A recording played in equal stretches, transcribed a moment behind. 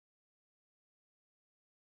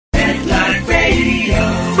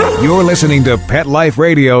You're listening to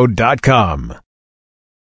PetLifeRadio.com.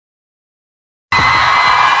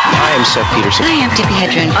 Hi, I'm Seth Peterson. Hi, I'm Tippi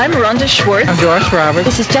Hedren. I'm Rhonda Schwartz. I'm Doris Roberts.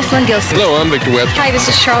 This is Jessalyn Gilson. Hello, I'm Victor Webster. Hi, this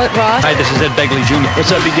is Charlotte Ross. Hi, this is Ed Begley Jr.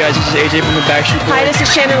 What's up, you guys? This is AJ from the Backstreet Boys. Hi, this is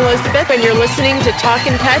Shannon Elizabeth, and you're listening to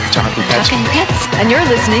Talkin' Pets. Talking Pets. Talking Pets. And you're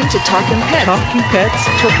listening to Talkin' Pets. Talking Pets.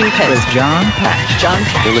 Talking Pets. With John Patch. John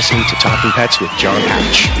Patch. You're listening to Talking Pets with John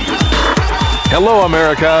Patch. Hello,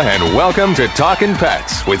 America, and welcome to Talkin'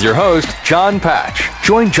 Pets with your host, John Patch.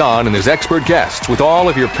 Join John and his expert guests with all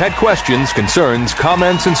of your pet questions, concerns,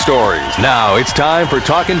 comments, and stories. Now it's time for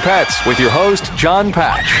Talkin' Pets with your host, John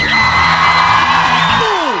Patch.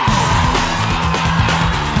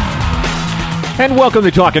 And welcome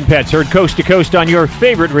to Talkin' Pets, heard coast to coast on your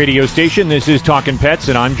favorite radio station. This is Talkin' Pets,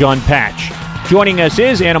 and I'm John Patch. Joining us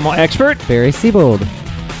is animal expert Barry Siebold.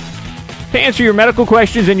 To answer your medical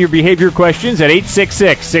questions and your behavior questions at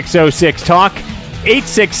 866-606-TALK,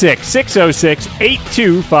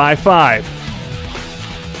 866-606-8255.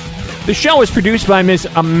 The show is produced by Miss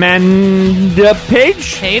Amanda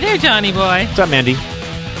Page. Hey there, Johnny boy. What's up, Mandy?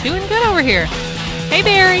 Doing good over here. Hey,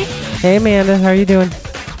 Barry. Hey, Amanda. How are you doing?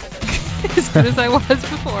 As good as I was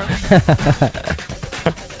before.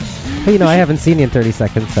 Well, you know, I haven't seen you in 30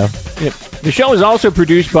 seconds, so. Yep. The show is also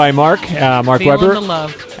produced by Mark Feeling Weber the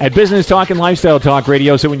love. at Business Talk and Lifestyle Talk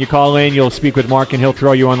Radio. So when you call in, you'll speak with Mark and he'll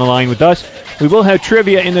throw you on the line with us. We will have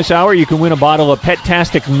trivia in this hour. You can win a bottle of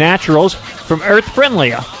Petastic Naturals from Earth Friendly.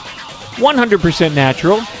 100%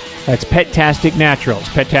 natural. That's Petastic Naturals,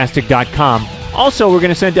 petastic.com. Also, we're going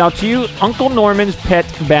to send out to you Uncle Norman's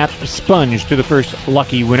Pet Bath Sponge to the first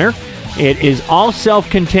lucky winner. It is all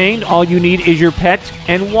self-contained. All you need is your pet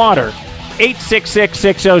and water.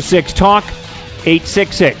 866-606-TALK,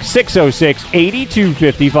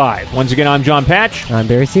 866-606-8255. Once again, I'm John Patch. I'm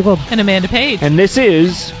Barry Siebold. And Amanda Page. And this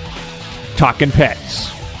is Talkin'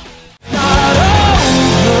 Pets.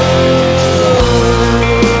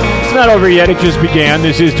 It's not over yet. It just began.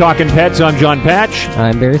 This is Talkin' Pets. I'm John Patch.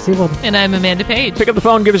 I'm Barry Siebold. And I'm Amanda Page. Pick up the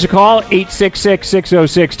phone. Give us a call.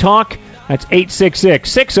 866-606-TALK. That's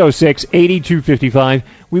 866-606-8255.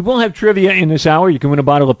 We will have trivia in this hour. You can win a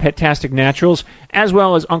bottle of Petastic Naturals, as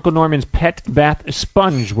well as Uncle Norman's Pet Bath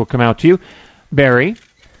Sponge will come out to you. Barry.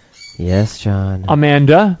 Yes, John.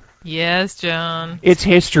 Amanda. Yes, John. It's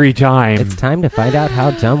history time. It's time to find out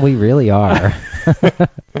how dumb we really are.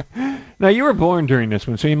 Now, you were born during this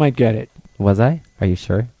one, so you might get it. Was I? Are you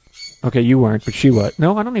sure? Okay, you weren't, but she was.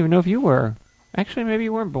 No, I don't even know if you were. Actually, maybe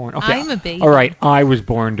you weren't born. Okay. I'm a baby. All right, I was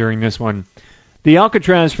born during this one. The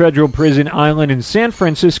Alcatraz Federal Prison Island in San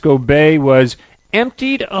Francisco Bay was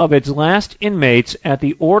emptied of its last inmates at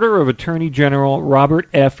the order of Attorney General Robert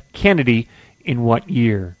F. Kennedy in what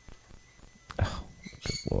year? Oh,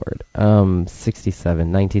 good Lord.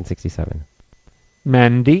 1967.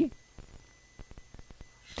 Mandy?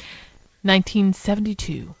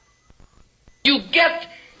 1972. You get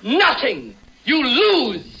nothing. You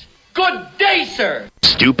lose. Good day, sir.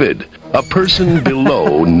 Stupid. A person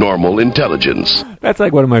below normal intelligence. That's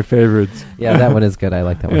like one of my favorites. Yeah, that one is good. I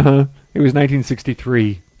like that one. It was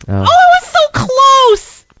 1963. Oh, it was so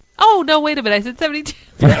close. Oh, no, wait a minute. I said 72.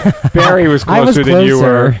 Barry was closer than you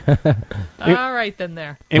were. All right, then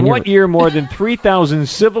there. In what year more than 3,000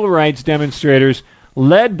 civil rights demonstrators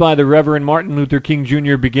led by the Reverend Martin Luther King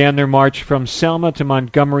Jr. began their march from Selma to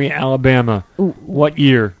Montgomery, Alabama? Ooh, what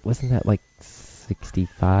year? Wasn't that like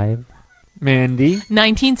 65? Mandy?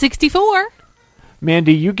 1964.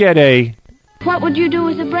 Mandy, you get a... What would you do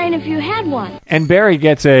with a brain if you had one? And Barry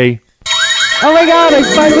gets a... Oh my God, I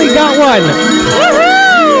finally got one!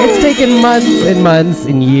 Woohoo! It's taken months and months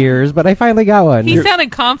and years, but I finally got one. He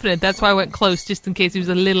sounded confident. That's why I went close, just in case he was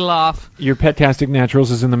a little off. Your Petastic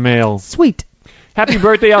Naturals is in the mail. Sweet. Happy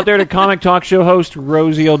birthday out there to comic talk show host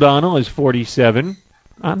Rosie O'Donnell is 47.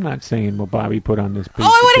 I'm not saying what Bobby put on this piece. Oh,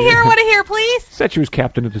 I want to hear, please. Said she was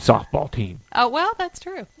captain of the softball team. Oh, well, that's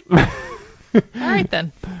true. All right,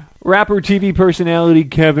 then. Rapper TV personality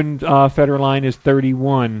Kevin Federline is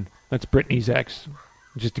 31. That's Britney's ex,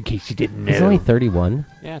 just in case you didn't know. He's only 31?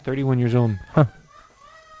 Yeah, 31 years old. Huh.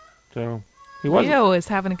 So, he wasn't. Leo is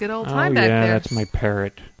having a good old time back there. Yeah, that's my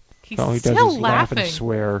parrot. He's all he still does is laughing. Laugh and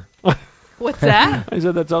swear. What's that? I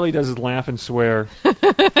said that's all he does is laugh and swear.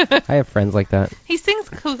 I have friends like that. He sings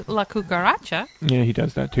La Cucaracha. Yeah, he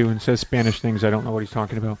does that too, and says Spanish things. I don't know what he's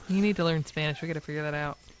talking about. You need to learn Spanish. We got to figure that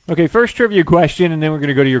out. Okay, first trivia question, and then we're going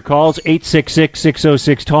to go to your calls.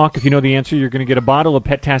 866-606-TALK. If you know the answer, you're going to get a bottle of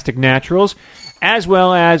Petastic Naturals, as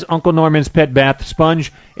well as Uncle Norman's Pet Bath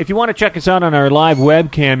Sponge. If you want to check us out on our live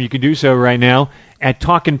webcam, you can do so right now at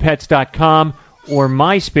talkinpets.com or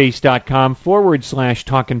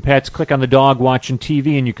myspace.com/Talkin' Pets. Click on the dog watching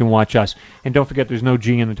TV and you can watch us. And don't forget there's no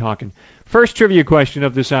G in the talking. First trivia question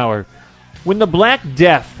of this hour. When the Black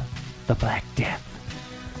Death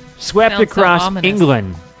swept Sounds so across ominous.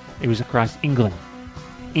 England, it was across England.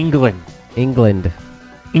 England. England.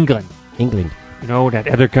 You know, that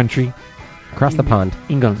other country? Across the pond.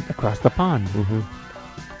 England, across the pond. Mm-hmm.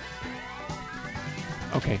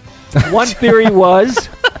 Okay. One theory was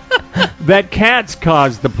that cats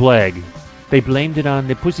caused the plague. They blamed it on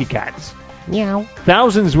the pussycats. Meow.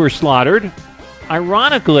 Thousands were slaughtered.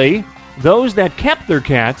 Ironically, those that kept their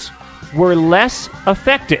cats were less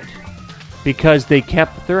affected because they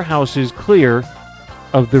kept their houses clear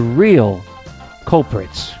of the real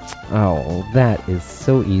culprits. Oh, that is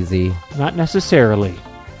so easy. Not necessarily.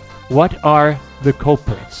 What are the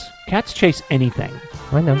culprits? Cats chase anything.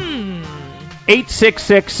 I know.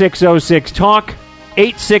 866-606-TALK,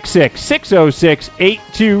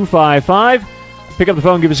 866-606-8255. Pick up the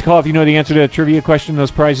phone, give us a call if you know the answer to that trivia question.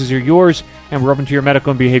 Those prizes are yours, and we're open to your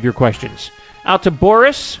medical and behavior questions. Out to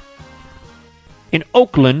Boris in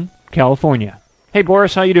Oakland, California. Hey,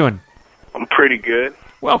 Boris, how you doing? I'm pretty good.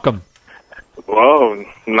 Welcome. Whoa,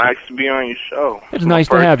 nice to be on your show. It's nice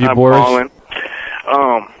to have you, Boris. Calling.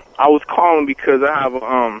 I was calling because I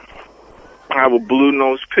have a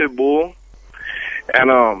blue-nosed pit bull,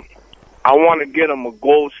 and I want to get him a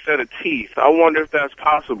gold set of teeth. I wonder if that's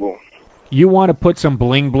possible. You want to put some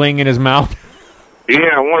bling-bling in his mouth?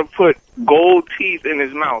 Yeah, I want to put gold teeth in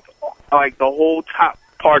his mouth, like the whole top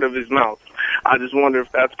part of his mouth. I just wonder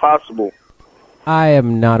if that's possible. I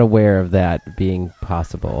am not aware of that being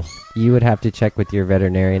possible. You would have to check with your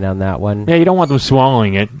veterinarian on that one. Yeah, you don't want them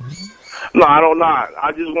swallowing it. No, I don't not.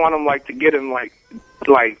 I just want him to get him like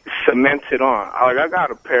cemented on. I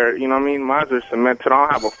got a pair, you know what I mean? Mine are cemented. I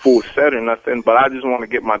don't have a full set or nothing, but I just want to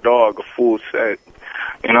get my dog a full set,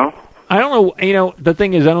 you know? I don't know, the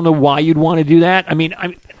thing is, I don't know why you'd want to do that. I mean,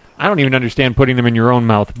 I don't even understand putting them in your own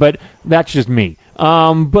mouth, but that's just me.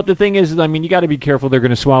 But the thing is, I mean, you got to be careful. They're going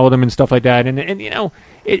to swallow them and stuff like that. And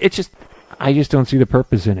it's just, I just don't see the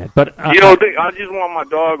purpose in it. But I just want my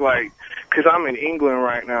dog, because I'm in England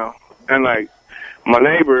right now, and, my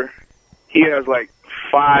neighbor, he has,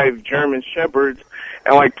 5 German Shepherds,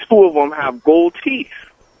 and, 2 of them have gold teeth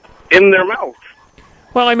in their mouth.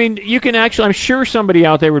 Well, I mean, you can actually, I'm sure somebody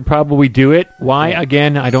out there would probably do it. Why?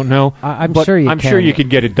 Again, I don't know. I'm sure you can. I'm sure you could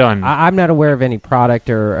get it done. I'm not aware of any product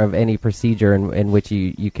or of any procedure in which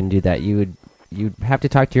you can do that. You'd have to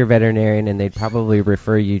talk to your veterinarian, and they'd probably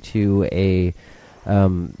refer you to a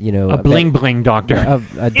bling doctor.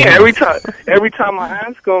 Every time I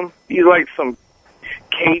ask him, he's like some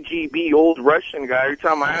KGB old Russian guy. Every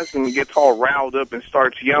time I ask him, he gets all riled up and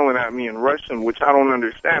starts yelling at me in Russian, which I don't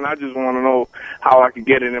understand. I just want to know how I could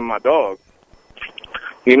get it in my dog.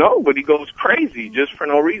 But he goes crazy just for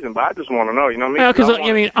no reason. But I just want to know, you know what I mean?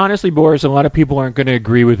 Because, honestly, Boris, a lot of people aren't going to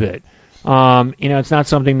agree with it. It's not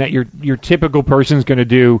something that your typical person's going to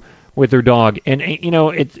do with their dog. And,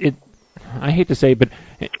 I hate to say it, but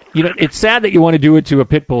it's sad that you want to do it to a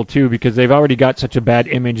pit bull too, because they've already got such a bad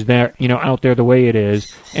image there, out there the way it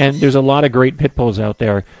is. And there's a lot of great pit bulls out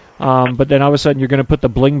there. But then all of a sudden you're going to put the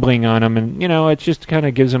bling bling on them, and it just kind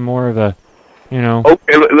of gives them more of a,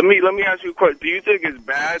 Okay, let me ask you a question. Do you think it's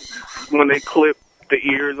bad when they clip the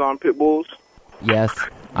ears on pit bulls? Yes,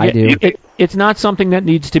 I do. It's not something that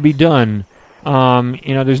needs to be done.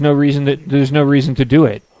 There's no reason to do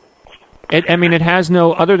it. It has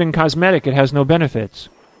no, other than cosmetic, it has no benefits.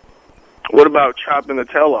 What about chopping the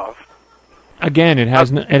tail off? Again, it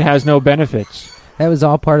has no benefits. That was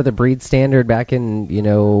all part of the breed standard back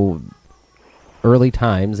in, early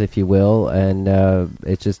times, if you will, and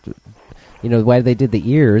it's just, why they did the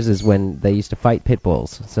ears is when they used to fight pit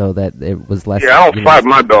bulls, so that it was less. Yeah, I don't fight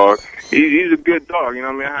my dog. He's a good dog, I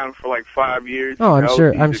had him for 5 years. Oh,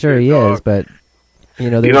 I'm sure he is, but,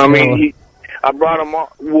 I brought him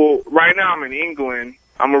all, well, right now I'm in England.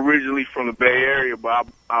 I'm originally from the Bay Area, but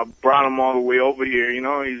I brought him all the way over here.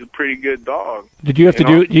 He's a pretty good dog. Did you have to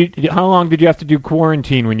how long did you have to do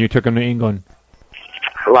quarantine when you took him to England?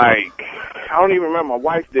 I don't even remember. My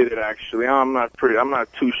wife did it, actually. I'm not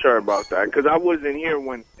too sure about that, because I wasn't here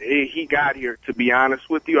when he got here, to be honest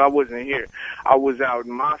with you. I wasn't here. I was out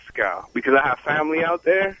in Moscow, because I have family out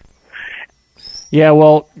there. Yeah,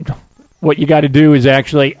 well, what you got to do is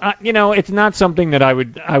actually, it's not something that I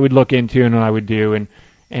would look into and I would do,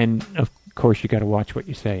 and of course you got to watch what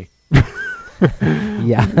you say.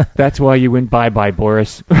 Yeah. That's why you went bye-bye,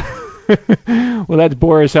 Boris. Well, that's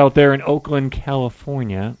Boris out there in Oakland,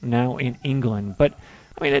 California, now in England. But,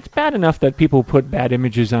 it's bad enough that people put bad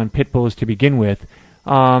images on pit bulls to begin with.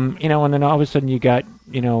 And then all of a sudden you got,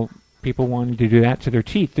 people wanting to do that to their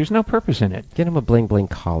teeth. There's no purpose in it. Get them a bling bling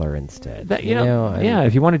collar instead.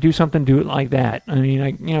 If you want to do something, do it like that. I mean, I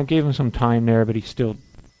gave him some time there, but he still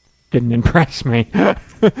didn't impress me.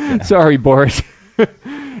 Sorry, Boris.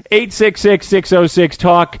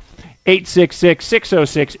 866-606-TALK,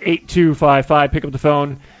 866-606-8255. Pick up the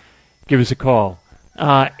phone. Give us a call.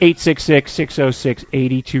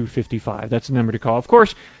 866-606-8255. That's the number to call. Of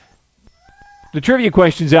course, the trivia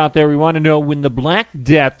questions out there, we want to know, when the Black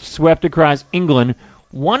Death swept across England,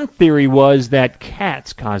 one theory was that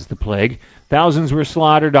cats caused the plague. Thousands were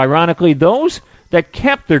slaughtered. Ironically, those that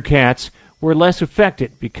kept their cats were less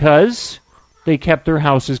affected because they kept their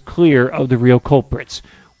houses clear of the real culprits.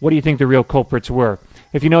 What do you think the real culprits were?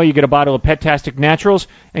 If you know, you get a bottle of Pet-tastic Naturals,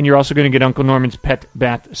 and you're also going to get Uncle Norman's Pet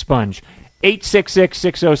Bath Sponge.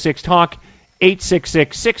 866-606-TALK,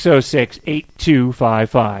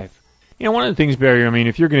 866-606-8255. One of the things, Barry, I mean,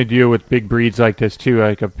 if you're going to deal with big breeds like this, too,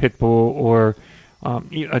 like a Pit Bull or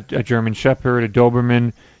a German Shepherd, a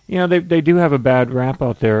Doberman, they do have a bad rap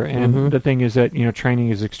out there. And the thing is that, training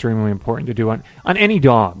is extremely important to do on any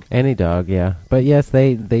dog. Any dog, yeah. But, yes,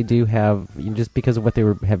 they do have, just because of what they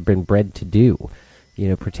have been bred to do,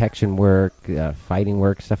 protection work, fighting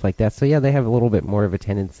work, stuff like that. So, yeah, they have a little bit more of a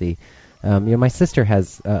tendency. My sister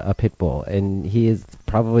has a Pit Bull, and he is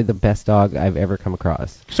probably the best dog I've ever come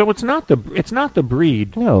across. So it's not the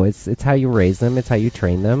breed. No, it's how you raise them, it's how you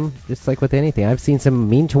train them. Just like with anything, I've seen some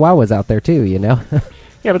mean Chihuahuas out there too.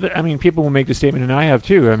 Yeah, but people will make the statement, and I have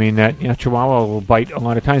too. I mean that Chihuahua will bite a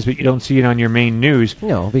lot of times, but you don't see it on your main news.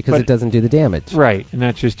 No, because it doesn't do the damage. Right, and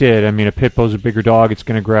that's just it. I mean, a Pit Bull's a bigger dog; it's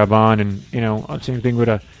going to grab on, and same thing with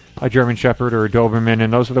a German Shepherd or a Doberman,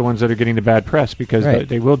 and those are the ones that are getting the bad press because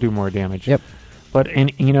they will do more damage. Yep. But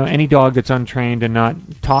any dog that's untrained and not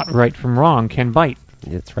taught right from wrong can bite.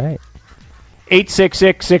 That's right.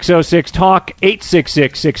 866-606-TALK,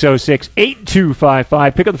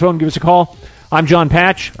 866-606-8255. Pick up the phone and give us a call. I'm John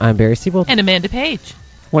Patch. I'm Barry Siebold. And Amanda Page.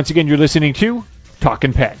 Once again, you're listening to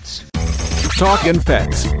Talkin' Pets. Talkin'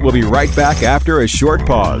 Pets. We'll be right back after a short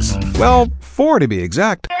pause. Well, 4 to be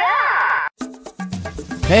exact.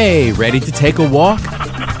 Hey, ready to take a walk?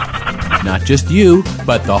 Not just you,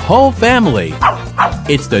 but the whole family.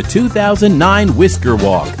 It's the 2009 Whisker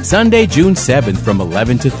Walk, Sunday, June 7th from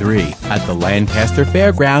 11 to 3 at the Lancaster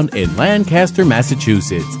Fairground in Lancaster,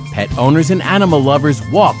 Massachusetts. Pet owners and animal lovers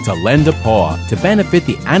walk to lend a paw to benefit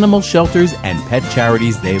the animal shelters and pet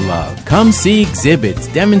charities they love. Come see exhibits,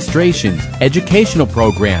 demonstrations, educational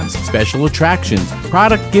programs, special attractions,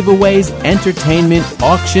 product giveaways, entertainment,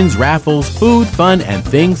 auctions, raffles, food, fun, and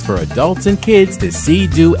things for adults and kids to see,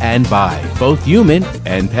 do, and buy, both human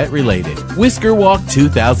and pet related. Whisker Walk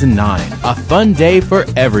 2009, a fun day for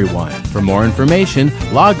everyone. For more information,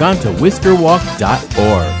 log on to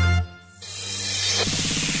whiskerwalk.org.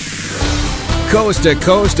 Coast to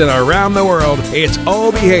coast and around the world, it's Oh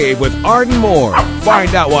Behave with Arden Moore.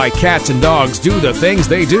 Find out why cats and dogs do the things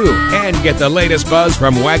they do, and get the latest buzz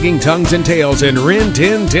from wagging tongues and tails in Rin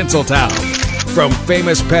Tin Tinseltown. From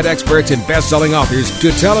famous pet experts and best-selling authors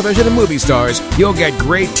to television and movie stars, you'll get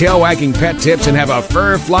great tail-wagging pet tips and have a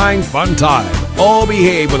fur-flying fun time. Oh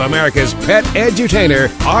Behave with America's pet edutainer,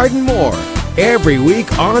 Arden Moore. Every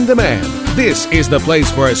week on demand. This is the place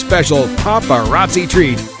for a special paparazzi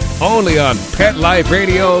treat. Only on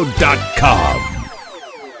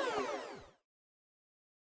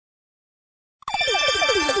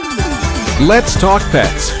PetLifeRadio.com. Let's Talk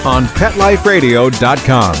Pets on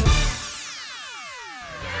PetLifeRadio.com.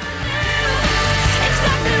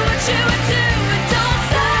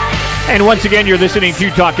 And once again, you're listening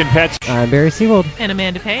to Talkin' Pets. I'm Barry Siebold. And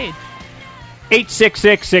Amanda Page.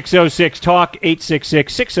 866-606-TALK,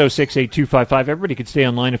 866-606-8255. Everybody can stay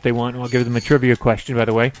online if they want. I'll give them a trivia question, by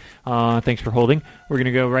the way. Thanks for holding. We're going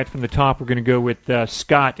to go right from the top. We're going to go with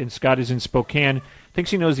Scott, and Scott is in Spokane.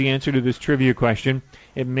 Thinks he knows the answer to this trivia question.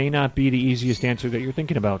 It may not be the easiest answer that you're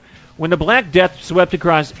thinking about. When the Black Death swept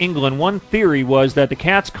across England, one theory was that the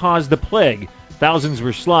cats caused the plague. Thousands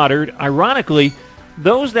were slaughtered. Ironically,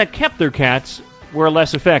 those that kept their cats were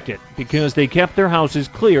less affected because they kept their houses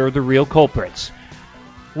clear of the real culprits.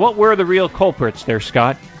 What were the real culprits there,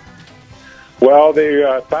 Scott? Well, they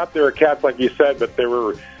thought they were cats, like you said, but they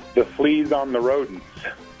were the fleas on the rodents.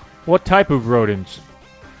 What type of rodents?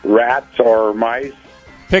 Rats or mice.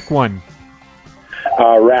 Pick one.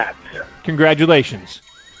 Rats. Congratulations.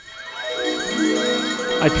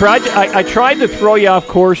 I tried to throw you off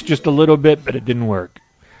course just a little bit, but it didn't work.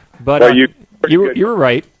 But well, you were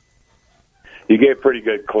right. You gave pretty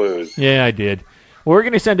good clues. Yeah, I did. Well, we're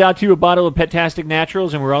going to send out to you a bottle of Pet-tastic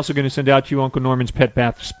Naturals, and we're also going to send out to you Uncle Norman's Pet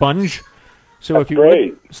Bath Sponge. So That's if you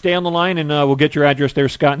great. would, stay on the line, and we'll get your address there,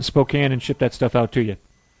 Scott, in Spokane, and ship that stuff out to you.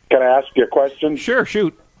 Can I ask you a question? Sure,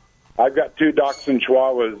 shoot. I've got 2 Dachshund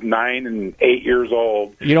Chihuahuas, 9 and 8 years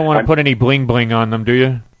old. You don't want to put any bling-bling on them, do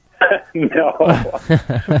you? No.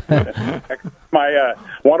 My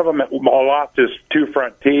one of them lost his 2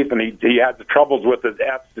 front teeth, and he had the troubles with his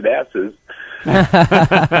F's and S's.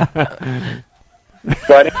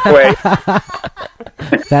 But anyway,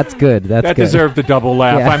 that's good. That's that good. deserved a double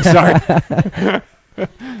laugh. Yeah. I'm sorry.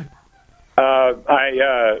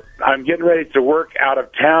 I'm getting ready to work out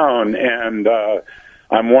of town, and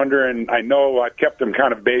I'm wondering. I know I've kept them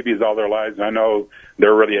kind of babies all their lives, and I know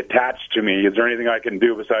they're really attached to me. Is there anything I can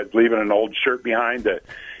do besides leaving an old shirt behind to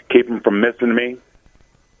keep them from missing me?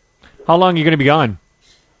 How long are you going to be gone?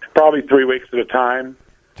 Probably 3 weeks at a time.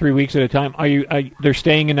 3 weeks at a time. They're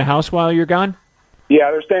staying in the house while you're gone?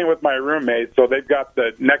 Yeah, they're staying with my roommate, so they've got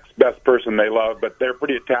the next best person they love, but they're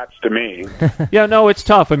pretty attached to me. Yeah, no, it's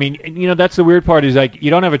tough. I mean, that's the weird part is, like, you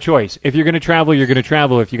don't have a choice. If you're going to travel, you're going to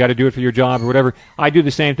travel. If you got to do it for your job or whatever. I do the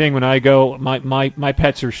same thing when I go. My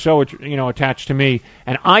pets are so, attached to me,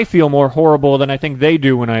 and I feel more horrible than I think they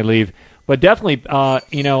do when I leave. But definitely,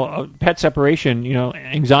 pet separation,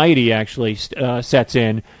 anxiety actually sets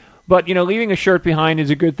in. But, leaving a shirt behind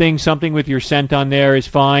is a good thing. Something with your scent on there is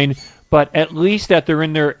fine. But at least that they're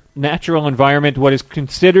in their natural environment, what is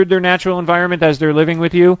considered their natural environment as they're living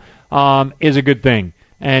with you, is a good thing.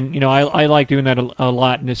 And, I like doing that a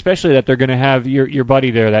lot, and especially that they're going to have your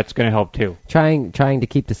buddy there. That's going to help, too. Trying to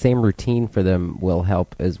keep the same routine for them will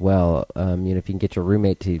help as well. If you can get your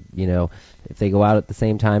roommate to, if they go out at the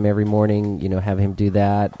same time every morning, have him do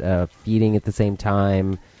that, feeding at the same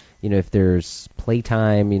time. If there's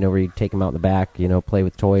playtime, where you take them out in the back, play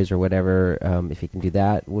with toys or whatever, if you can do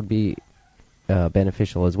that, would be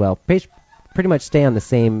beneficial as well. Pretty much stay on the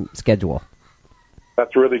same schedule.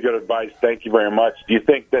 That's really good advice. Thank you very much. Do you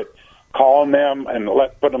think that calling them and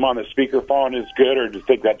putting them on the speakerphone is good, or do you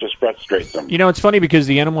think that just frustrates them? It's funny because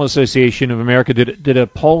the Animal Association of America did a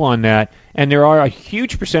poll on that, and there are a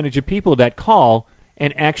huge percentage of people that call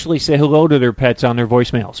and actually say hello to their pets on their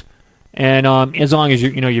voicemails. And as long as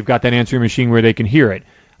you've got that answering machine where they can hear it,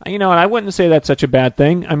 and I wouldn't say that's such a bad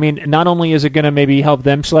thing. I mean, not only is it going to maybe help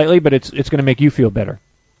them slightly, but it's going to make you feel better.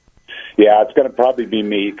 Yeah, it's going to probably be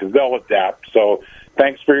me because they'll adapt. So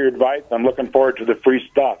thanks for your advice. I'm looking forward to the free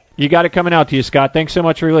stuff. You got it coming out to you, Scott. Thanks so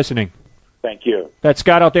much for listening. Thank you. That's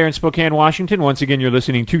Scott out there in Spokane, Washington. Once again, you're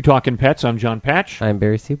listening to Talkin' Pets. I'm John Patch. I'm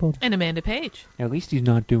Barry Siebold. And Amanda Page. At least he's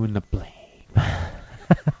not doing the blame.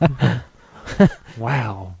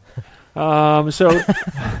 Wow. So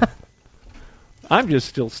I'm just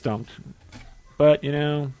still stumped. But,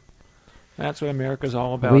 that's what America's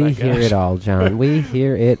all about, I guess. We hear it all, John. We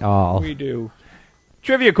hear it all. We do.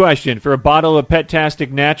 Trivia question for a bottle of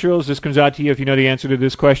Petastic Naturals. This comes out to you if you know the answer to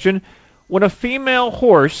this question. When a female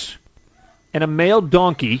horse and a male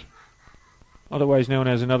donkey, otherwise known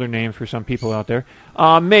as another name for some people out there,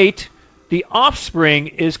 mate, the offspring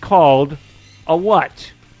is called a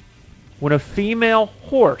what? When a female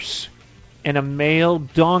horse and a male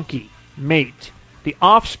donkey mate, the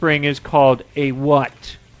offspring is called a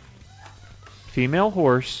what? Female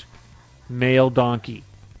horse, male donkey.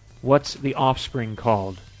 What's the offspring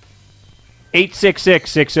called?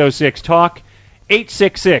 866-606-TALK,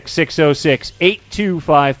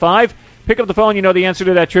 866-606-8255. Pick up the phone. You know the answer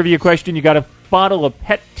to that trivia question. You got a bottle of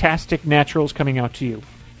Petastic Naturals coming out to you.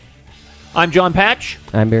 I'm John Patch.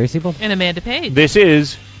 I'm Barry Siebold. And Amanda Page. This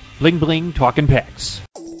is Bling Bling Talkin' Pets.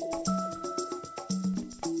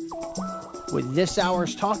 With this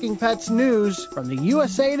hour's Talking Pets news from the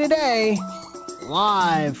USA Today,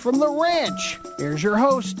 live from the ranch, here's your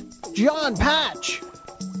host, John Patch.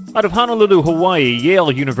 Out of Honolulu, Hawaii,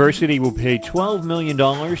 Yale University will pay $12 million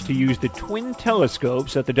to use the twin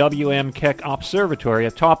telescopes at the W.M. Keck Observatory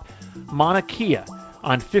atop Mauna Kea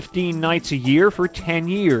on 15 nights a year for 10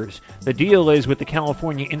 years. The deal is with the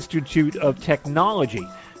California Institute of Technology.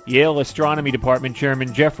 Yale Astronomy Department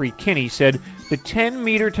Chairman Jeffrey Kinney said the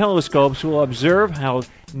 10-meter telescopes will observe how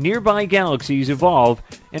nearby galaxies evolve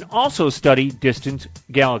and also study distant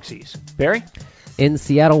galaxies. Barry? In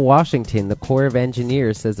Seattle, Washington, the Corps of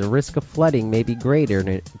Engineers says the risk of flooding may be greater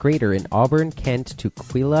in Auburn, Kent,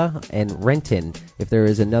 Tukwila, and Renton if there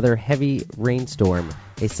is another heavy rainstorm.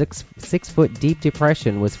 A 6-foot deep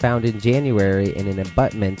depression was found in January in an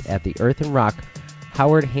abutment at the Earth and Rock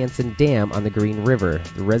Howard Hansen Dam on the Green River.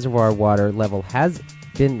 The reservoir water level has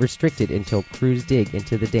been restricted until crews dig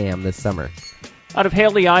into the dam this summer. Out of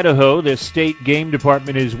Haley, Idaho, the state game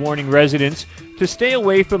department is warning residents to stay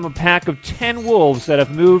away from a pack of 10 wolves that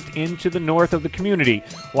have moved into the north of the community.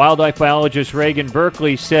 Wildlife biologist Reagan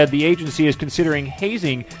Berkeley said the agency is considering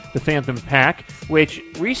hazing the Phantom Pack, which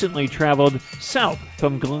recently traveled south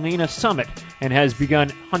from Galena Summit and has begun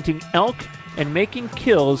hunting elk and making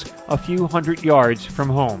kills a few hundred yards from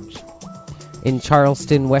homes. In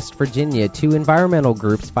Charleston, West Virginia, 2 environmental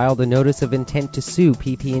groups filed a notice of intent to sue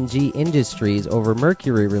PP&G Industries over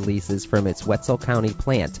mercury releases from its Wetzel County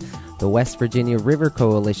plant. The West Virginia River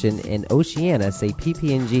Coalition and Oceana say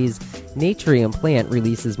PP&G's Natrium plant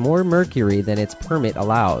releases more mercury than its permit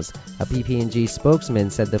allows. A PP&G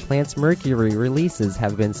spokesman said the plant's mercury releases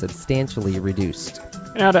have been substantially reduced.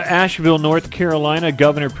 Out of Asheville, North Carolina,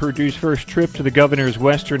 Governor Perdue's first trip to the governor's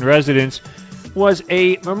western residence was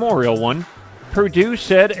a memorial one. Perdue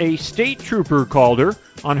said a state trooper called her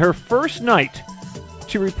on her first night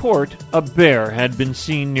to report a bear had been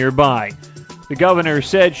seen nearby. The governor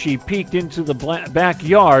said she peeked into the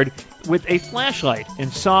backyard with a flashlight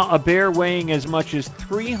and saw a bear weighing as much as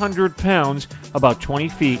 300 pounds about 20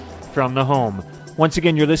 feet from the home. Once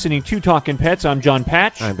again, you're listening to Talkin' Pets. I'm John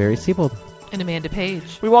Patch. I'm Barry Siebold. And Amanda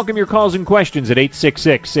Page. We welcome your calls and questions at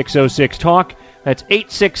 866-606-TALK. That's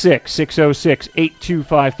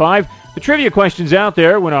 866-606-8255. The trivia question's out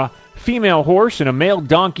there. When a female horse and a male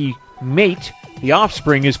donkey mate, the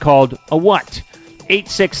offspring is called a what?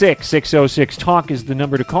 866-606-TALK is the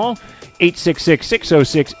number to call.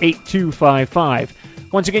 866-606-8255.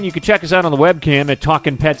 Once again, you can check us out on the webcam at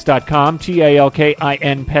talkinpets.com,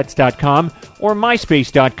 TALKIN pets.com, or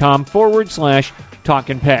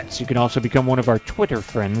myspace.com/talkinpets. You can also become one of our Twitter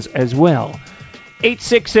friends as well.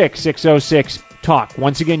 866-606-TALK.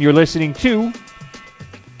 Once again, you're listening to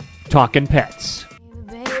Talkin' Pets.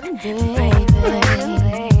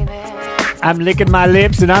 I'm licking my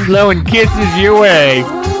lips and I'm blowing kisses your way.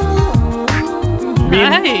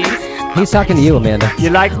 Nice. He's talking to you, Amanda. You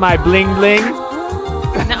like my bling bling?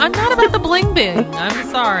 No, I'm not about the bling bing. I'm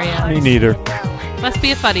sorry. Me neither. Must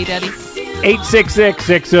be a fuddy-duddy.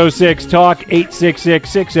 866-606-TALK,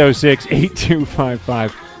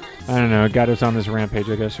 866-606-8255. I don't know. It got us on this rampage,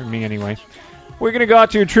 I guess, or me anyway. We're going to go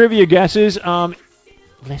out to your trivia guesses.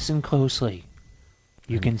 Listen closely.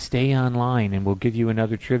 You can stay online, and we'll give you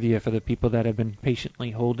another trivia for the people that have been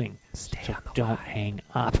patiently holding. So don't hang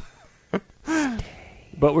up.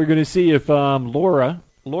 But we're going to see if Laura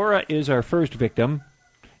is our first victim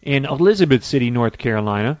in Elizabeth City, North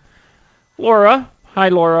Carolina. Laura. Hi,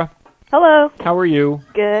 Laura. Hello. How are you?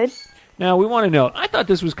 Good. Now, we want to know, I thought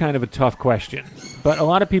this was kind of a tough question, but a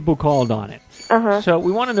lot of people called on it. Uh-huh. So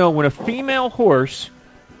we want to know when a female horse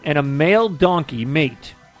and a male donkey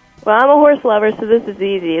mate. Well, I'm a horse lover, so this is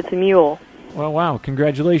easy. It's a mule. Well, wow,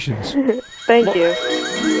 congratulations. Thank you.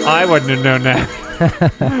 I wouldn't have known that.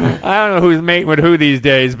 I don't know who's mating with who these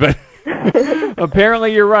days, but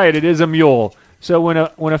apparently you're right. It is a mule. So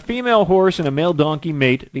when a female horse and a male donkey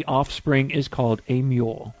mate, the offspring is called a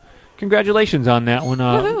mule. Congratulations on that one,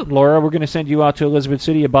 Laura. We're going to send you out to Elizabeth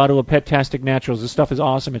City a bottle of Pet-tastic Naturals. This stuff is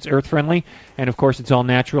awesome. It's earth-friendly, and, of course, it's all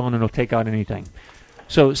natural, and it'll take out anything.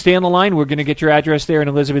 So stay on the line. We're going to get your address there in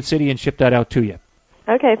Elizabeth City and ship that out to you.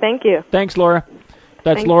 Okay, thank you. Thanks, Laura.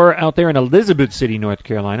 That's Laura out there in Elizabeth City, North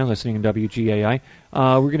Carolina, listening to WGAI.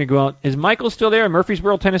 We're going to go out. Is Michael still there in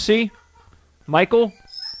Murfreesboro, Tennessee? Michael?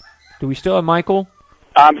 Do we still have Michael?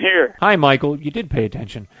 I'm here. Hi, Michael. You did pay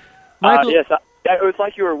attention. Michael? Yes, it was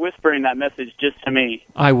like you were whispering that message just to me.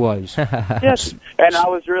 I was. Yes, and I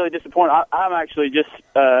was really disappointed. I'm actually just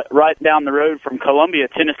right down the road from Columbia,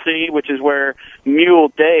 Tennessee, which is where Mule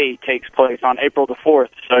Day takes place on April the 4th,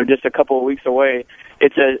 so just a couple of weeks away.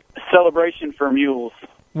 It's a celebration for mules.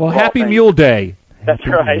 Well, happy Mule Day. That's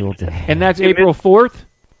right. And that's April 4th?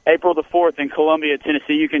 April the 4th in Columbia,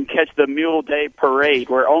 Tennessee. You can catch the Mule Day Parade,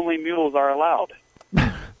 where only mules are allowed.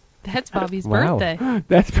 That's Bobby's birthday.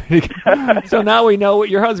 That's pretty good. So now we know what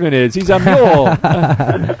your husband is. He's a mule.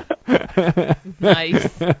 Nice.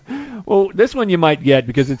 Well, this one you might get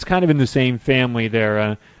because it's kind of in the same family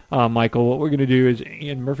there, Michael. What we're going to do is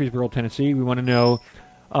in Murfreesboro, Tennessee, we want to know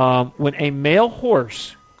when a male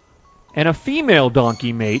horse and a female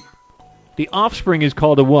donkey mate, the offspring is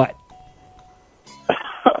called a what?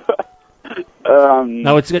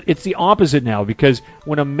 No, it's the opposite now because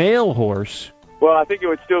when a male horse... Well, I think it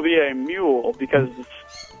would still be a mule because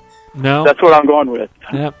no, that's what I'm going with.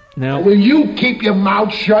 Yep, no. Will you keep your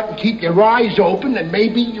mouth shut and keep your eyes open and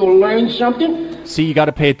maybe you'll learn something? See, you got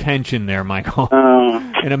to pay attention there, Michael.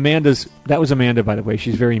 And that was Amanda, by the way.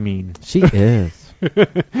 She's very mean. She is.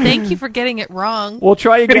 Thank you for getting it wrong. We'll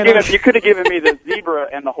try again. You could have given me the zebra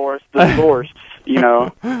and the horse, the horse. you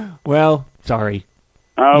know. Well, sorry.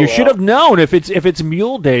 Oh, you should have known if it's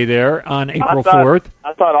Mule Day there on April 4th.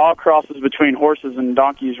 I thought all crosses between horses and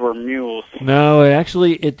donkeys were mules. No,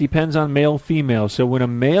 actually, it depends on male-female. So when a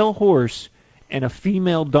male horse and a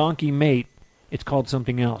female donkey mate, it's called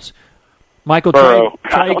something else. Michael,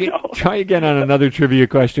 try again on another trivia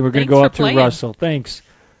question. We're going to go up to Russell. Thanks.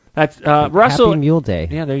 That's Russell. Happy Mule Day.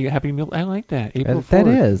 Yeah, there you go. Happy Mule. I like that. April 4th. That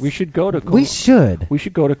is. We should go to. We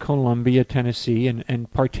should go to Columbia, Tennessee,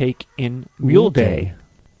 and partake in Mule Day.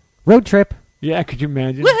 Road trip. Yeah, could you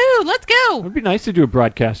imagine? Woohoo! Let's go. It would be nice to do a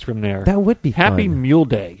broadcast from there. That would be Happy fun. Mule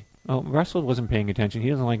Day. Oh, Russell wasn't paying attention.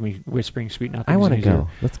 He doesn't like me whispering sweet nothings. I want to in his ear. go.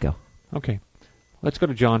 Let's go. Okay. Let's go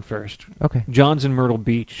to John first. Okay. John's in Myrtle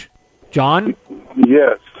Beach. John?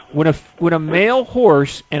 Yes. When a male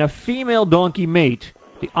horse and a female donkey mate,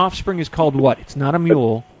 the offspring is called what? It's not a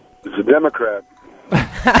mule. It's a Democrat. I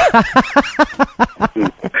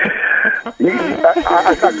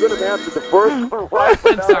could have answered the first one right.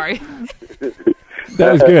 I'm sorry.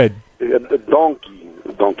 That was good. A donkey.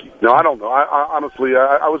 No, I don't know. I honestly,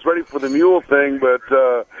 I was ready for the mule thing, but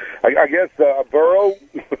I guess a burro.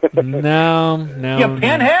 No. You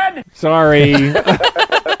pinhead? Sorry.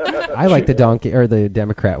 I like the donkey or the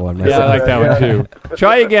Democrat one myself. Yeah, I like that one too.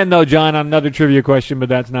 Try again though, John, on another trivia question, but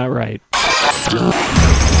that's not right. We'll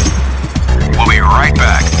be right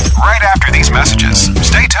back, right after these messages.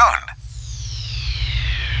 Stay tuned.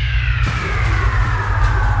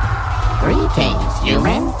 Greetings,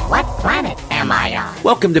 human. What planet am I on?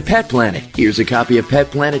 Welcome to Pet Planet. Here's a copy of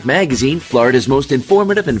Pet Planet Magazine, Florida's most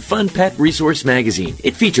informative and fun pet resource magazine.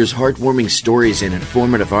 It features heartwarming stories and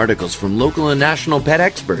informative articles from local and national pet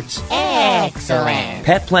experts. Excellent.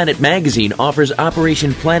 Pet Planet Magazine offers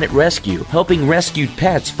Operation Planet Rescue, helping rescued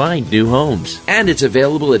pets find new homes. And it's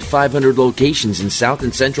available at 500 locations in South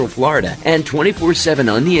and Central Florida and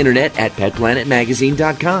 24/7 on the internet at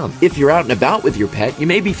PetPlanetMagazine.com. If you're out and about with your pet, you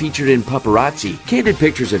may be featured in Paparazzi, candid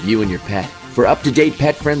pictures of you and your pet. For up-to-date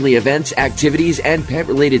pet-friendly events, activities, and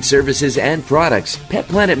pet-related services and products, Pet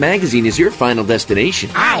Planet Magazine is your final destination.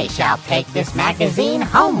 I shall take this magazine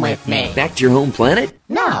home with me. Back to your home planet?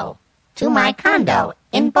 No, to my condo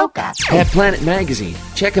in Boca. Pet Planet Magazine.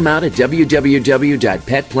 Check them out at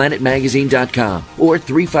www.petplanetmagazine.com or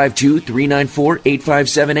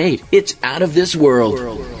 352-394-8578. It's out of this world.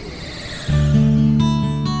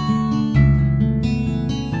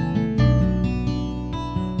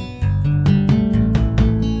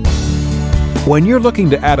 When you're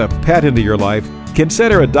looking to add a pet into your life,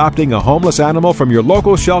 consider adopting a homeless animal from your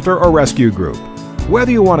local shelter or rescue group.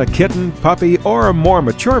 Whether you want a kitten, puppy, or a more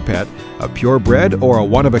mature pet, a purebred or a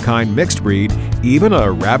one-of-a-kind mixed breed, even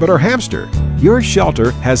a rabbit or hamster, your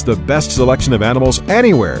shelter has the best selection of animals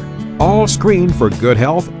anywhere, all screened for good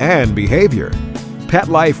health and behavior.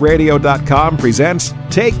 PetLifeRadio.com presents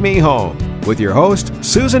Take Me Home with your host,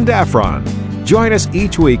 Susan Daffron. Join us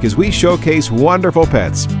each week as we showcase wonderful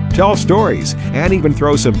pets, tell stories, and even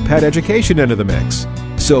throw some pet education into the mix.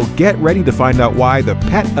 So get ready to find out why the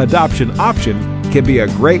pet adoption option can be a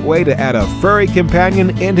great way to add a furry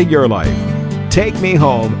companion into your life. Take Me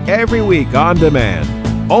Home every week on demand,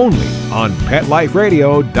 only on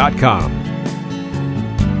PetLifeRadio.com.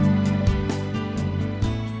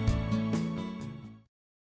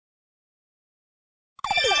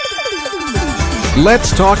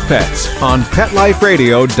 Let's Talk Pets on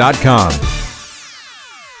PetLifeRadio.com.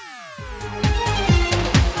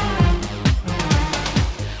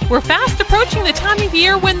 We're fast approaching the time of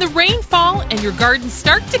year when the rainfall and your gardens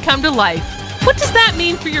start to come to life. What does that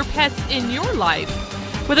mean for your pets in your life?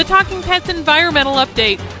 With a Talking Pets environmental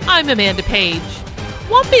update, I'm Amanda Page.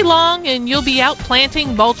 Won't be long and you'll be out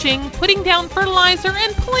planting, mulching, putting down fertilizer,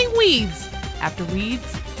 and pulling weeds after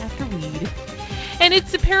weeds after weed. And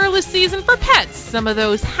it's a perilous season for pets. Some of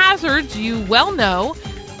those hazards you well know.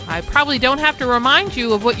 I probably don't have to remind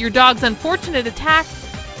you of what your dog's unfortunate attack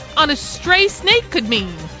on a stray snake could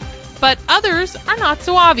mean. But others are not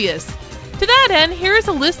so obvious. To that end, here's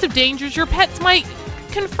a list of dangers your pets might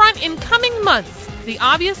confront in coming months, the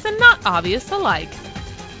obvious and not obvious alike.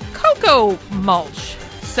 Cocoa mulch.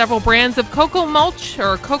 Several brands of cocoa mulch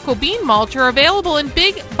or cocoa bean mulch are available in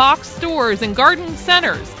big box stores and garden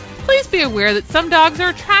centers. Please be aware that some dogs are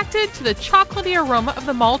attracted to the chocolatey aroma of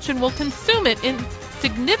the mulch and will consume it in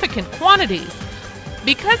significant quantities.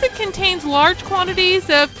 Because it contains large quantities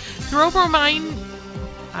of theobromine,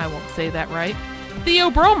 I won't say that right,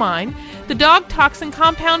 theobromine, the dog toxin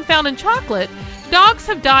compound found in chocolate, dogs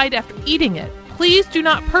have died after eating it. Please do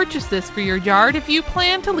not purchase this for your yard if you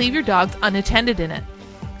plan to leave your dogs unattended in it.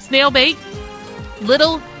 Snail bait,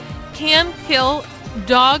 little can kill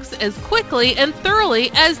dogs as quickly and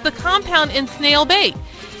thoroughly as the compound in snail bait.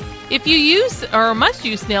 If you use or must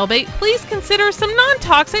use snail bait, please consider some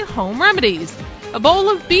non-toxic home remedies. A bowl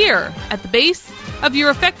of beer at the base of your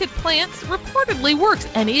affected plants reportedly works,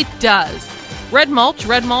 and it does. Red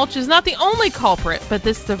mulch is not the only culprit, but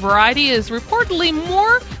this variety is reportedly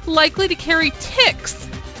more likely to carry ticks.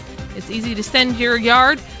 It's easy to send your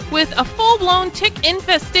yard with a full-blown tick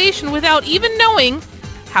infestation without even knowing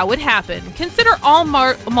how it happened. Consider all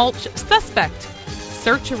mulch suspect.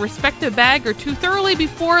 Search a respective bag or two thoroughly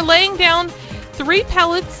before laying down 3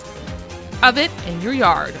 pellets of it in your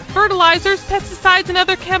yard. Fertilizers, pesticides, and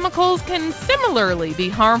other chemicals can similarly be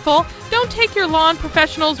harmful. Don't take your lawn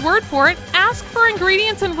professional's word for it. Ask for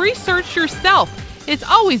ingredients and research yourself. It's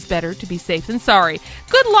always better to be safe than sorry.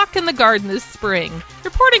 Good luck in the garden this spring.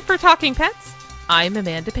 Reporting for Talking Pets, I'm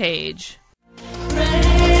Amanda Page.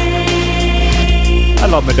 I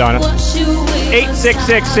love Madonna.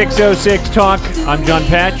 866-606-TALK. I'm John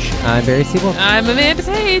Patch. I'm Barry Siebel. I'm Amanda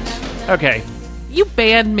Page. Okay. You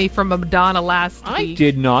banned me from Madonna last week. I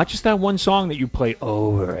did not. Just that one song that you play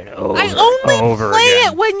over and over I only play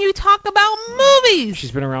again. it when you talk about movies.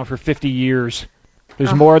 She's been around for 50 years.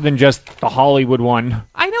 There's more than just the Hollywood one.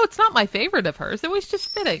 I know it's not my favorite of hers. It was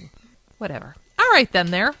just fitting. Whatever. All right, then,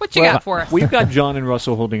 there. What you got for us? We've got John and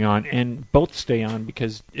Russell holding on, and both stay on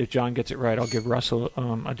because if John gets it right, I'll give Russell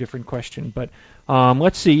a different question. But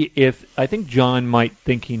let's see if I think John might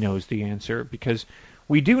think he knows the answer, because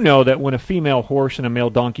we do know that when a female horse and a male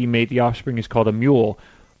donkey mate, the offspring is called a mule.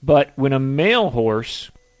 But when a male horse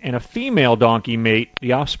and a female donkey mate,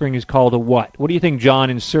 the offspring is called a what? What do you think, John,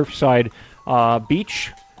 in Surfside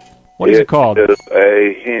Beach? What is it called? It is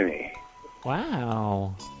a henny.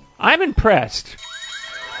 Wow. I'm impressed.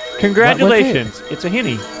 Congratulations. It's a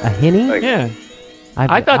henny. A henny? Yeah.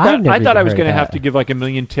 I thought I was going to have to give like a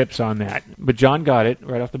million tips on that, but John got it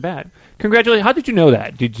right off the bat. Congratulations. How did you know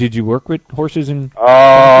that? Did you work with horses and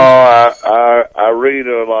I read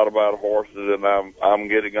a lot about horses, and I'm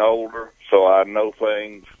getting older, so I know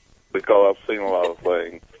things because I've seen a lot of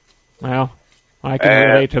things. Well, I can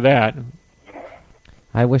relate to that.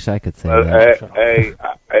 I wish I could say that.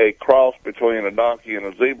 A cross between a donkey and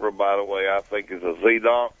a zebra, by the way, I think is a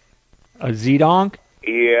Z-donk. A Z-donk?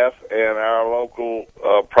 Yes, and our local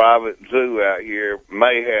private zoo out here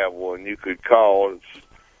may have one. You could call. It's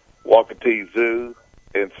Wakatee Zoo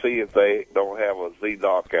and see if they don't have a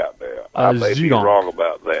Z-donk out there. I may be wrong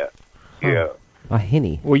about that. Huh. Yeah. A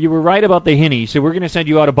henny. Well, you were right about the henny, so we're going to send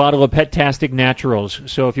you out a bottle of Pet-tastic Naturals.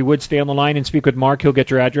 So if you would stay on the line and speak with Mark, he'll get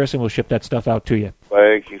your address and we'll ship that stuff out to you.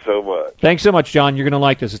 Thank you so much. Thanks so much, John. You're going to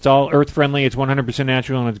like this. It's all earth-friendly, it's 100%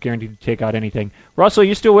 natural, and it's guaranteed to take out anything. Russell,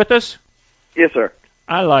 you still with us? Yes, sir.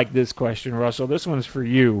 I like this question, Russell. This one's for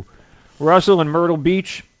you. Russell in Myrtle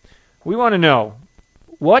Beach, we want to know,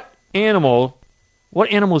 what animal's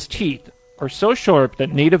teeth are so sharp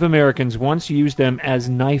that Native Americans once used them as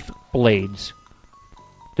knife blades?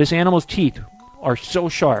 This animal's teeth are so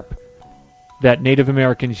sharp that Native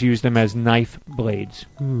Americans used them as knife blades.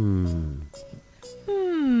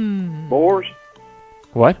 Boars?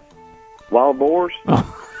 What? Wild boars?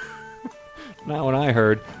 Oh. Not what I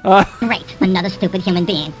heard. Great, another stupid human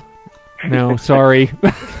being. No, sorry.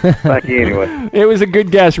 Thank you anyway. It was a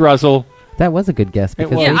good guess, Russell. That was a good guess.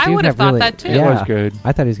 Because Yeah, I would have thought really, that too. It was good.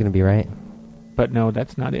 I thought he was going to be right. But no,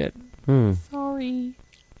 that's not it. Sorry.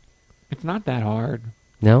 It's not that hard.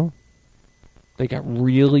 No? They got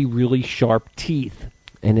really, really sharp teeth.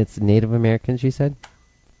 And it's Native Americans, you said?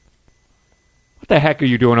 What the heck are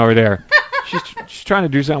you doing over there? she's trying to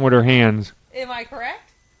do something with her hands. Am I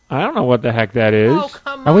correct? I don't know what the heck that is. Oh,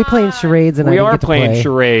 come on. Are we playing charades? And We I are get to playing play?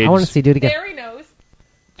 charades. I want to see, do it again. Barry knows.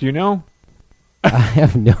 Do you know? I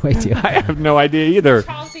have no idea. I have no idea either.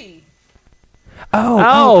 Chauncey.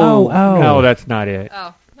 Oh. No, that's not it.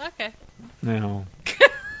 Oh, okay. No.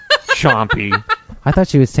 Chompy. I thought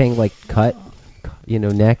she was saying, like, cut,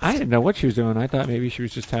 next. I didn't know what she was doing. I thought maybe she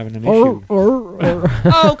was just having an issue.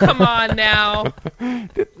 Oh, come on now.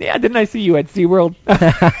 Yeah, didn't I see you at SeaWorld?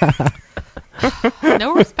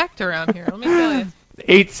 No respect around here, let me tell you.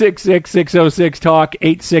 866-606-TALK,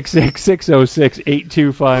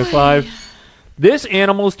 866-606-8255. This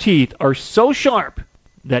animal's teeth are so sharp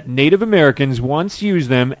that Native Americans once used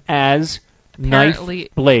them as Apparently, knife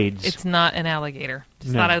blades. It's not an alligator.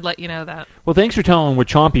 Just No. thought I'd let you know that. Well, thanks for telling what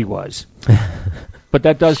Chompy was. But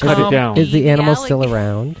that does cut it down. Is the animal still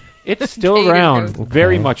around? It's still Gator around. goes-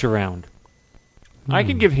 Very much around. I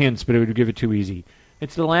can give hints, but it would give it too easy.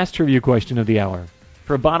 It's the last trivia question of the hour.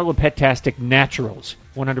 For a bottle of Pet-tastic Naturals,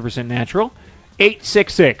 100% natural,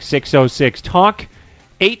 866-606-TALK,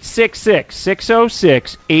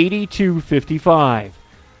 866-606-8255.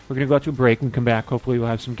 We're going to go out to a break and come back. Hopefully we'll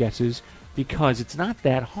have some guesses because it's not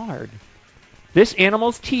that hard. This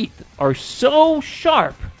animal's teeth are so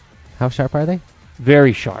sharp. How sharp are they?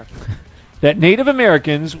 Very sharp. That Native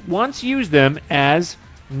Americans once used them as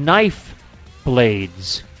knife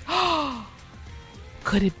blades.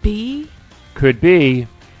 Could it be? Could be.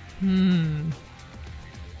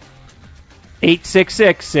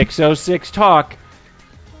 866-606-TALK.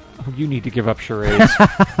 Oh, you need to give up charades.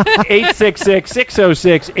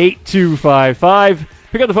 866-606-8255.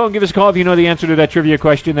 Pick up the phone and give us a call if you know the answer to that trivia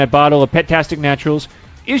question. That bottle of Pet-tastic Naturals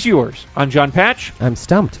is yours. I'm John Patch. I'm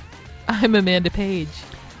stumped. I'm Amanda Page.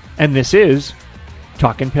 And this is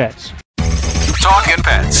Talkin' Pets. Talkin'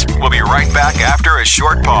 Pets. We'll be right back after a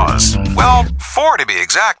short pause. Well, 4 to be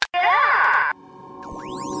exact.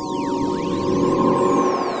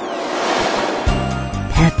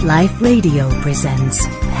 Pet Life Radio presents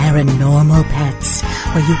Paranormal Pets,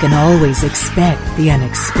 where you can always expect the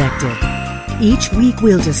unexpected. Each week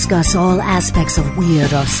we'll discuss all aspects of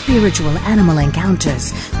weird or spiritual animal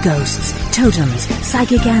encounters, ghosts, totems,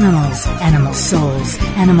 psychic animals, animal souls,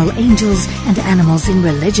 animal angels, and animals in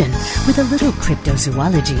religion, with a little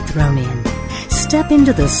cryptozoology thrown in. Step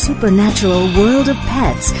into the supernatural world of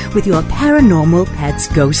pets with your Paranormal Pets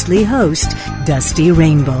ghostly host, Dusty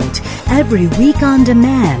Rainbolt, every week on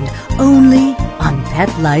demand, only on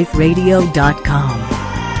PetLifeRadio.com.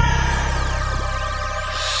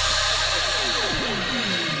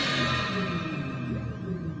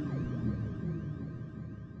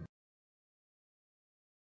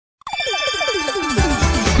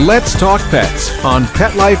 Let's Talk Pets on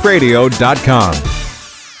PetLifeRadio.com.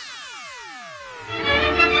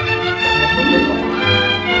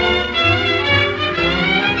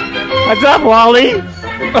 What's up, Wally?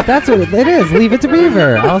 That's what it is. Leave it to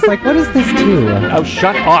Beaver. I was like, what is this too? Oh,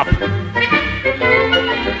 shut up.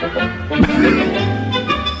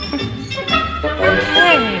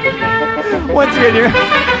 Once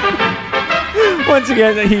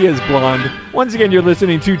again, he is blonde. Once again, you're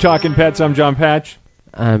listening to Talkin' Pets. I'm John Patch.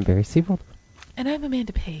 I'm Barry Siebold. And I'm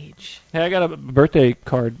Amanda Page. Hey, I got a birthday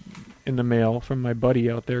card in the mail from my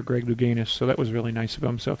buddy out there, Greg Louganis, so that was really nice of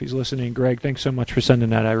him. So if he's listening, Greg, thanks so much for sending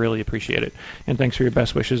that. I really appreciate it. And thanks for your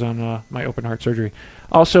best wishes on my open heart surgery.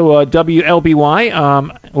 Also,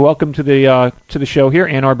 WLBY, welcome to the show here,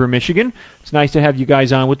 Ann Arbor, Michigan. It's nice to have you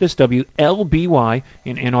guys on with us, WLBY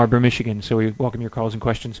in Ann Arbor, Michigan. So we welcome your calls and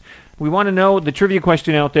questions. We want to know the trivia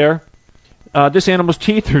question out there. This animal's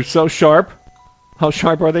teeth are so sharp. How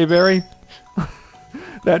sharp are they, Barry?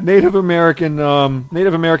 That Native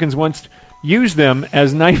Americans once used them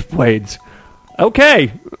as knife blades.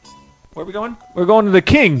 Okay. Where are we going? We're going to the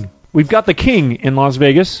King. We've got the King in Las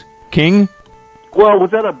Vegas. King? Well,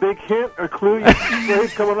 was that a big hint or clue you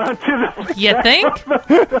coming on to this? You think?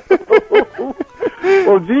 Well,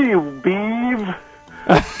 gee, Beav.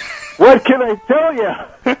 What can I tell you?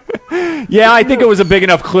 Yeah, I think it was a big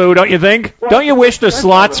enough clue, don't you think? Well, don't you wish the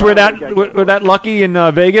slots were that lucky in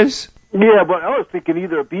Vegas? Yeah, but I was thinking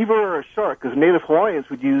either a beaver or a shark, because Native Hawaiians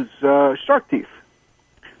would use shark teeth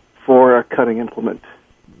for a cutting implement.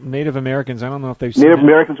 Native Americans, I don't know if they've Native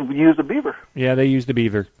Americans would use a beaver. Yeah, they used the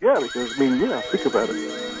beaver. Yeah, because, think about it.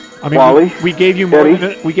 I mean, Wally, we gave you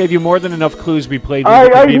more than enough clues. We played with I the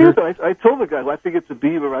beaver. knew that. I told the guy, I think it's a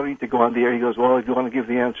beaver. I don't need to go on the air. He goes, well, if you want to give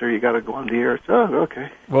the answer, you got to go on the air. So,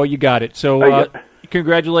 okay. Well, you got it. So,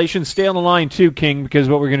 congratulations. Stay on the line, too, King, because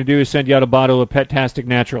what we're going to do is send you out a bottle of Pet-tastic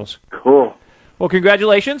Naturals. Cool. Well,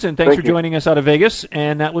 congratulations, and thanks for joining us out of Vegas.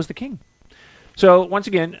 And that was the King. So, once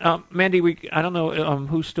again, Mandy, I don't know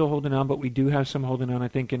who's still holding on, but we do have some holding on, I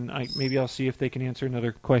think, and maybe I'll see if they can answer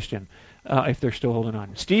another question, if they're still holding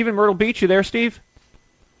on. Steve in Myrtle Beach, you there, Steve?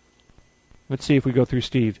 Let's see if we go through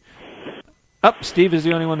Steve. Steve is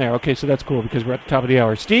the only one there. Okay, so that's cool, because we're at the top of the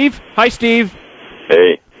hour. Steve? Hi, Steve.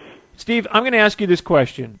 Hey. Steve, I'm going to ask you this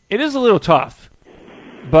question. It is a little tough,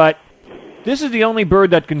 but this is the only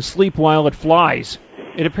bird that can sleep while it flies.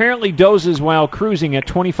 It apparently dozes while cruising at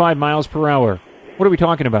 25 miles per hour. What are we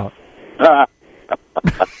talking about? That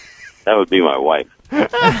would be my wife.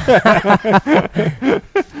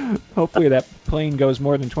 Hopefully that plane goes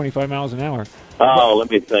more than 25 miles an hour. Oh,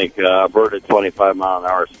 let me think. A bird at 25 miles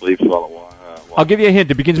an hour sleeps while I'll give you a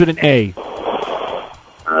hint. It begins with an A.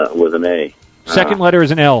 With an A. Second letter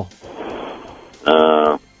is an L.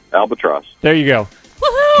 Albatross. There you go.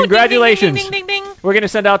 Woohoo! Congratulations. Ding, ding, ding, ding, ding. We're going to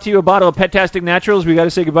send out to you a bottle of Pet-tastic Naturals. We got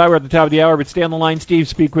to say goodbye. We're at the top of the hour, but stay on the line, Steve.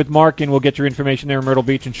 Speak with Mark, and we'll get your information there in Myrtle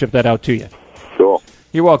Beach and ship that out to you. Cool.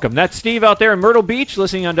 You're welcome. That's Steve out there in Myrtle Beach,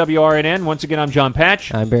 listening on WRNN. Once again, I'm John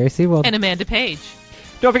Patch. I'm Barry Seawold. And Amanda Page.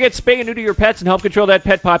 Don't forget, spay and neuter your pets and help control that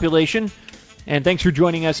pet population. And thanks for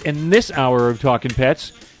joining us in this hour of Talking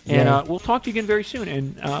Pets. And we'll talk to you again very soon.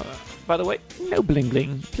 And by the way, no bling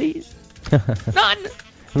bling, please. None.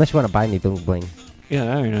 Unless you want to buy me bling bling. Yeah,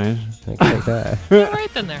 very nice. I can take that. All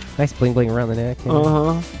right then there. Nice bling bling around the neck.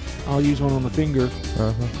 I'll use one on the finger.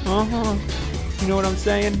 You know what I'm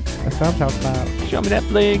saying? That's what I'm talking about. Show me that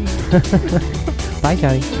bling. Bye,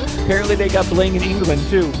 Johnny. Apparently they got bling in England,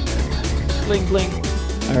 too. Bling, bling.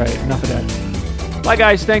 All right, enough of that. Bye,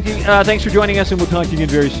 guys. Thank you. Thanks for joining us, and we'll talk to you again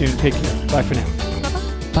very soon. Take care. Bye for now.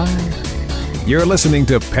 Bye. You're listening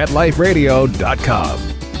to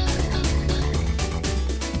PetLifeRadio.com.